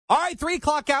All right, 3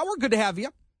 o'clock hour. Good to have you.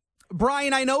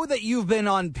 Brian, I know that you've been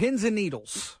on pins and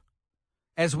needles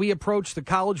as we approach the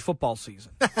college football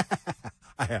season.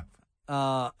 I have.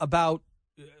 About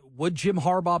would Jim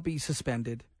Harbaugh be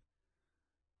suspended?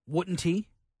 Wouldn't he?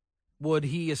 Would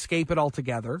he escape it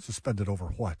altogether? Suspended over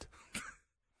what?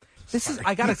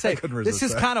 I got to say, this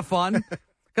is kind of fun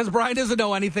because Brian doesn't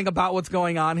know anything about what's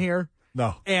going on here.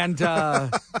 No. And, I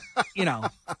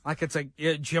could say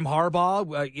Jim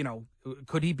Harbaugh,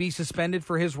 could he be suspended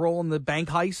for his role in the bank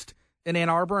heist in Ann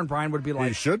Arbor? And Brian would be like,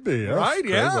 he should be, yes, right?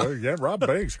 Chris. Yeah, rob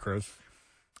banks, Chris.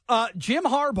 Jim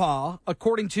Harbaugh,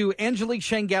 according to Angelique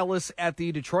Shangelis at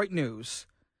the Detroit News,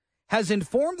 has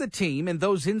informed the team and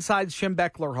those inside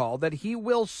Schembechler Hall that he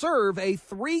will serve a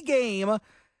 3-game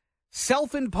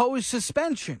self-imposed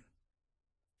suspension.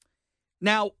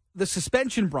 Now, the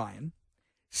suspension, Brian,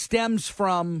 stems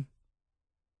from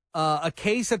a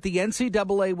case that the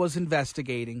NCAA was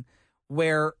investigating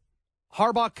where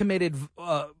Harbaugh committed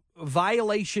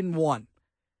violation 1,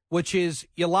 which is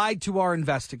you lied to our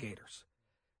investigators.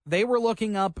 They were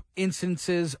looking up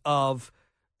instances of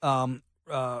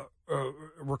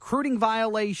recruiting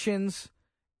violations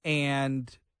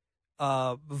and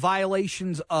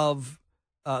violations of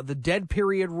the dead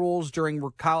period rules during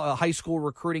high school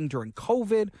recruiting during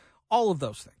COVID, all of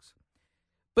those things.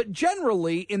 But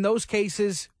generally, in those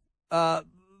cases,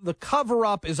 the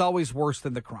cover-up is always worse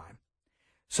than the crime.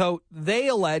 So they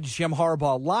allege Jim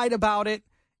Harbaugh lied about it,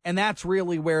 and that's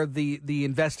really where the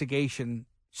investigation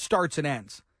starts and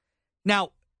ends.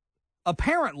 Now,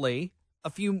 apparently,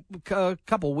 a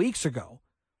couple weeks ago,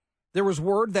 there was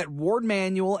word that Ward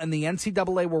Manuel and the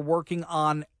NCAA were working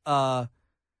on a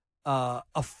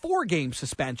 4-game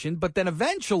suspension, but then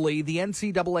eventually the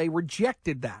NCAA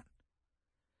rejected that.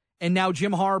 And now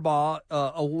Jim Harbaugh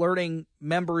alerting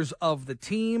members of the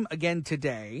team again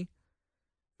today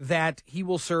that he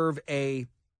will serve a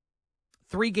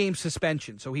 3-game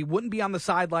suspension. So he wouldn't be on the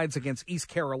sidelines against East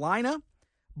Carolina,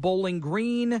 Bowling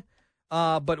Green,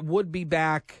 but would be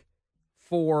back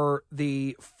for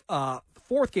the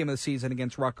 4th game of the season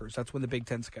against Rutgers. That's when the Big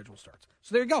Ten schedule starts.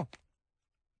 So there you go.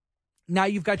 Now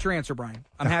you've got your answer, Brian.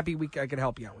 I'm happy I could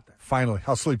help you out with that. Finally.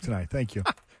 I'll sleep tonight. Thank you.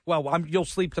 Well, you'll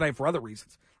sleep tonight for other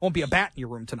reasons. Won't be a bat in your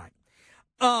room tonight.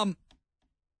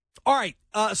 All right,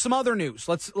 some other news.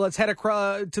 Let's head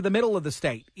to the middle of the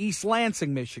state, East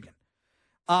Lansing, Michigan.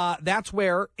 That's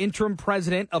where interim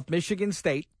president of Michigan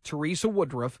State, Teresa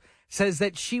Woodruff, says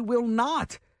that she will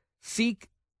not seek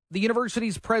the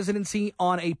university's presidency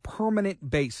on a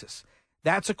permanent basis.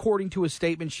 That's according to a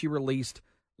statement she released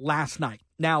last night.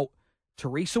 Now,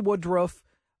 Teresa Woodruff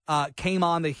came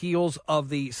on the heels of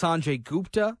the Sanjay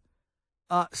Gupta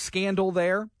scandal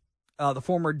there, the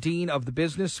former dean of the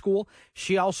business school.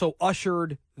 She also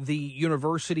ushered the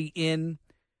university in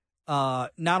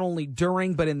not only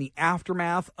during but in the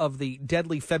aftermath of the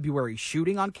deadly February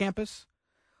shooting on campus.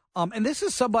 And this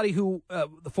is somebody who,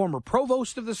 the former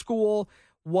provost of the school,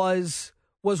 was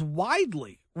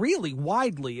really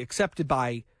widely accepted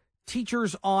by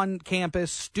teachers on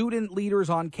campus, student leaders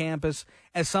on campus,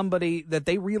 as somebody that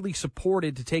they really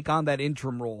supported to take on that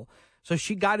interim role. So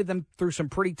she guided them through some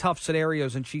pretty tough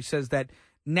scenarios, and she says that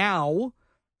now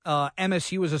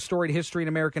MSU is a storied history in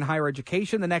American higher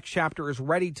education. The next chapter is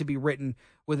ready to be written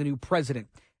with a new president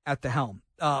at the helm.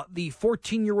 The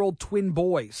 14-year-old twin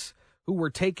boys who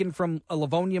were taken from a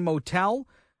Livonia motel,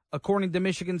 according to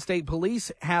Michigan State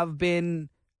Police, have been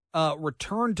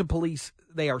returned to police.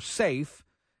 They are safe,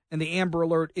 and the Amber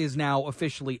Alert is now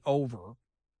officially over.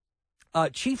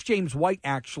 Chief James White,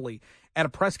 actually, at a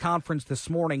press conference this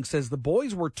morning, says the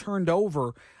boys were turned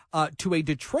over to a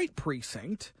Detroit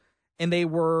precinct, and they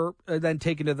were then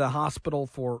taken to the hospital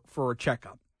for a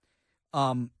checkup.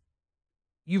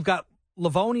 You've got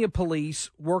Livonia police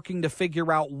working to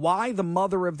figure out why the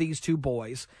mother of these two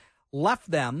boys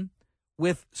left them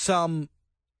with some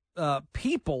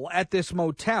people at this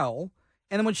motel,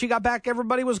 and then when she got back,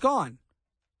 everybody was gone.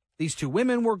 These two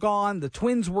women were gone, the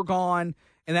twins were gone,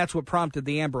 and that's what prompted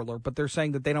the Amber Alert. But they're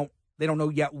saying that they don't know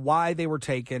yet why they were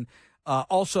taken.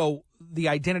 Also, the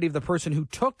identity of the person who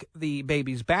took the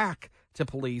babies back to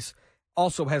police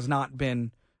also has not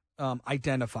been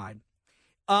identified.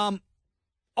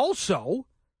 Also,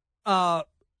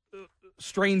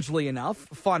 strangely enough,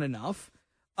 fun enough,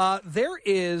 there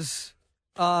is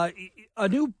a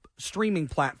new streaming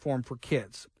platform for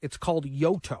kids. It's called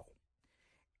Yoto.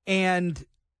 And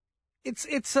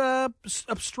it's a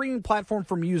streaming platform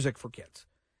for music for kids.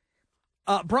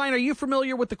 Brian, are you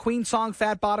familiar with the Queen song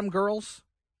Fat Bottom Girls?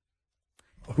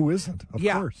 Who isn't? Of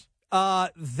course.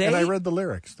 And I read the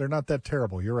lyrics. They're not that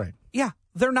terrible. You're right. Yeah.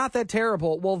 they're not that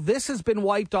terrible. Well, this has been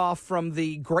wiped off from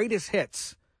the greatest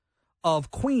hits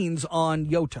of Queens on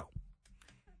Yoto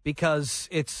because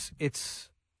it's.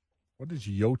 What is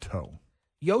Yoto?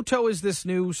 Yoto is this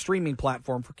new streaming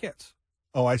platform for kids.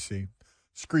 Oh, I see.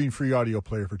 Screen-free audio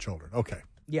player for children. Okay.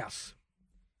 Yes.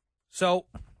 So,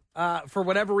 for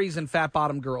whatever reason, Fat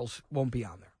Bottom Girls won't be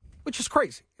on there, which is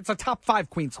crazy. It's a top 5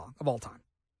 Queen song of all time.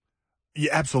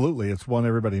 Yeah, absolutely. It's one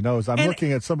everybody knows. I'm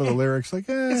looking at some of the lyrics like,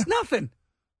 it's nothing.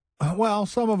 Well,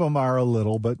 some of them are a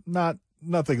little, but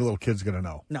nothing a little kid's going to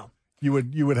know. No. You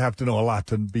would have to know a lot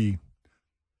to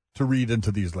read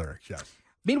into these lyrics, yes.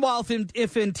 Meanwhile,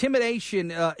 if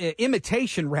imitation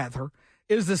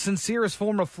is the sincerest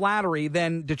form of flattery,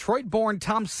 then Detroit-born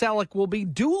Tom Selleck will be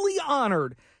duly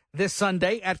honored this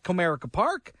Sunday at Comerica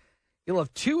Park. You'll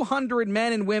have 200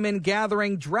 men and women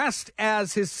gathering dressed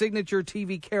as his signature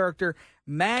TV character,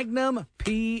 Magnum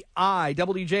PI.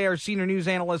 WJR senior news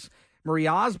analyst Marie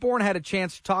Osborne had a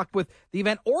chance to talk with the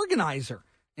event organizer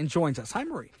and joins us. Hi,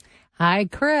 Marie. Hi,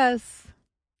 Chris.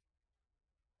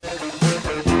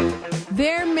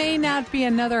 There may not be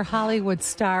another Hollywood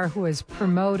star who has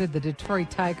promoted the Detroit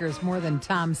Tigers more than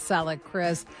Tom Selleck,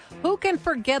 Chris. Who can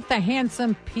forget the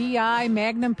handsome PI,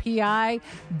 Magnum PI,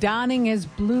 donning his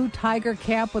blue tiger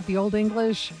cap with the Old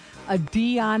English, a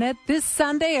D on it? This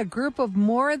Sunday, a group of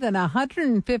more than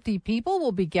 150 people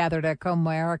will be gathered at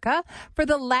Comerica for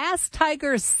the last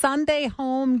Tigers Sunday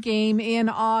home game in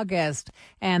August,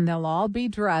 and they'll all be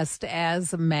dressed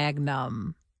as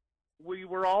Magnum. We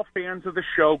were all fans of the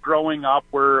show growing up.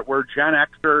 We're Gen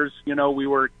Xers. You know, we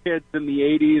were kids in the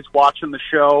 80s watching the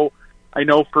show. I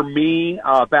know for me,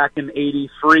 back in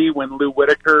 83 when Lou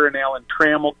Whitaker and Alan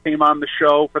Trammell came on the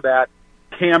show for that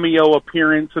cameo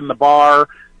appearance in the bar,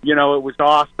 you know, it was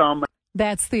awesome.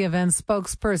 That's the event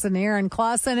spokesperson, Aaron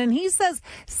Clausen, and he says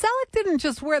Selleck didn't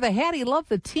just wear the hat, he loved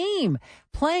the team.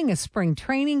 Playing a spring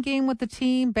training game with the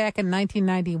team back in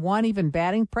 1991, even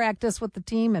batting practice with the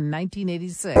team in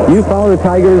 1986. Do you follow the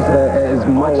Tigers as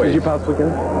much Always. as you possibly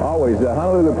can? Always. The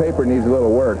Honolulu paper needs a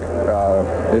little work.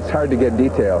 It's hard to get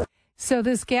detail. So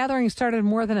this gathering started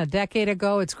more than a decade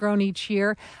ago. It's grown each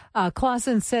year.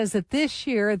 Clausen says that this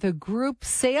year, the group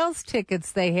sales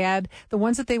tickets they had, the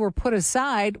ones that they were put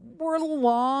aside, were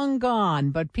long gone.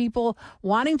 But people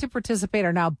wanting to participate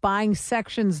are now buying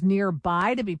sections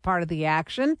nearby to be part of the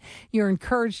action. You're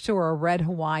encouraged to wear a red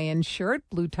Hawaiian shirt,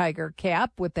 blue tiger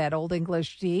cap with that Old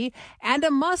English D, and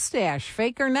a mustache,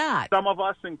 fake or not. Some of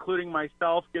us, including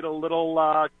myself, get a little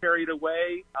carried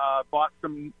away. Bought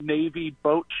some Navy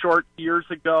boat shorts years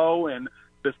ago and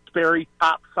the Sperry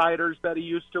topsiders that he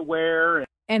used to wear.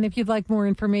 And if you'd like more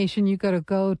information, you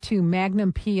go to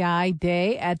Magnum PI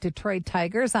Day at Detroit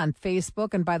Tigers on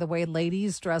Facebook. And by the way,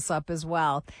 ladies dress up as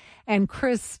well. And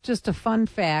Chris, just a fun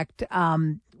fact,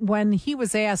 when he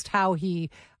was asked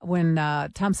when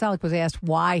Tom Selleck was asked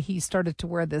why he started to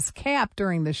wear this cap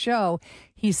during the show,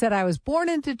 he said, I was born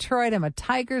in Detroit. I'm a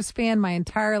Tigers fan my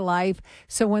entire life.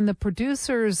 So when the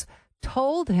producers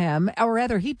told him, or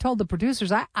rather he told the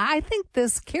producers, I think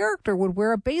this character would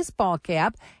wear a baseball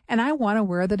cap and I want to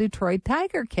wear the Detroit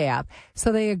Tiger cap.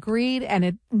 So they agreed, and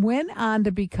it went on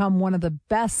to become one of the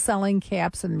best-selling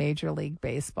caps in Major League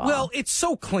Baseball. Well, it's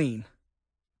so clean.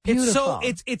 Beautiful.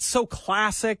 It's so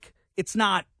classic. It's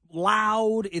not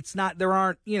loud. It's not, there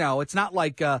aren't, it's not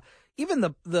like even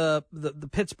the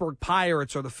Pittsburgh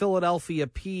Pirates or the Philadelphia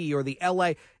P or the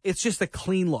LA. It's just a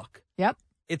clean look. Yep.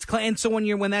 It's clean. And so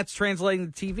when that's translating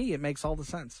to TV, it makes all the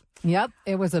sense. Yep.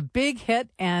 It was a big hit,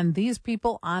 and these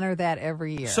people honor that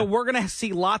every year. So we're going to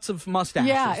see lots of mustaches.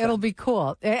 Yeah, it'll be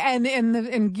cool. And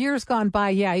in years gone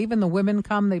by, yeah, even the women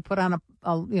come, they put on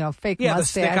a fake mustache. The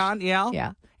stick-on, yeah.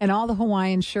 Yeah. And all the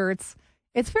Hawaiian shirts.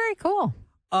 It's very cool.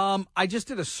 I just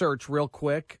did a search real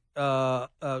quick.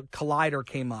 Collider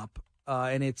came up,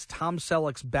 and it's Tom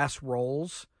Selleck's best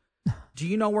roles. Do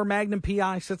you know where Magnum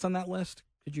PI sits on that list?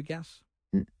 Could you guess?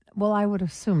 Well, I would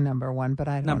assume number one, but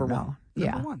I don't know. Number one.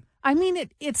 Yeah. Number one. I mean,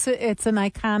 it's an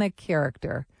iconic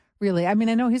character, really. I mean,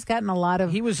 I know he's gotten a lot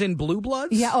of... He was in Blue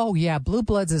Bloods? Yeah, oh yeah, Blue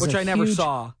Bloods is which I never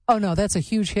saw. Oh, no, that's a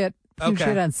huge hit. Huge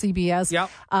hit on CBS.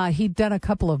 Yep. He'd done a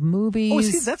couple of movies. Oh,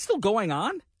 is that still going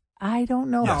on? I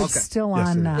don't know if it's still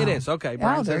on now. It is. Okay.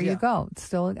 Brian there says, you go. It's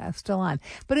still on.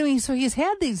 But I mean, so he's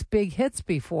had these big hits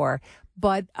before,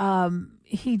 but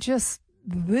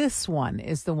this one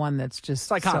is the one that's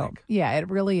just it's iconic. Yeah, it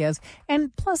really is.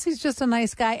 And plus, he's just a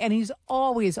nice guy, and he's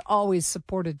always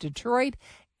supported Detroit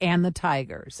and the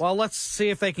Tigers. Well, let's see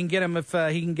if they can get him, if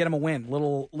he can get him a win.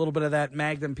 Little bit of that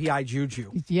Magnum PI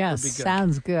juju. Yes,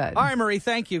 sounds good. All right, Marie,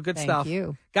 thank you. Good stuff. Thank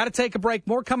you. Got to take a break.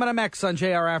 More coming up next on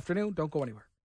JR Afternoon. Don't go anywhere.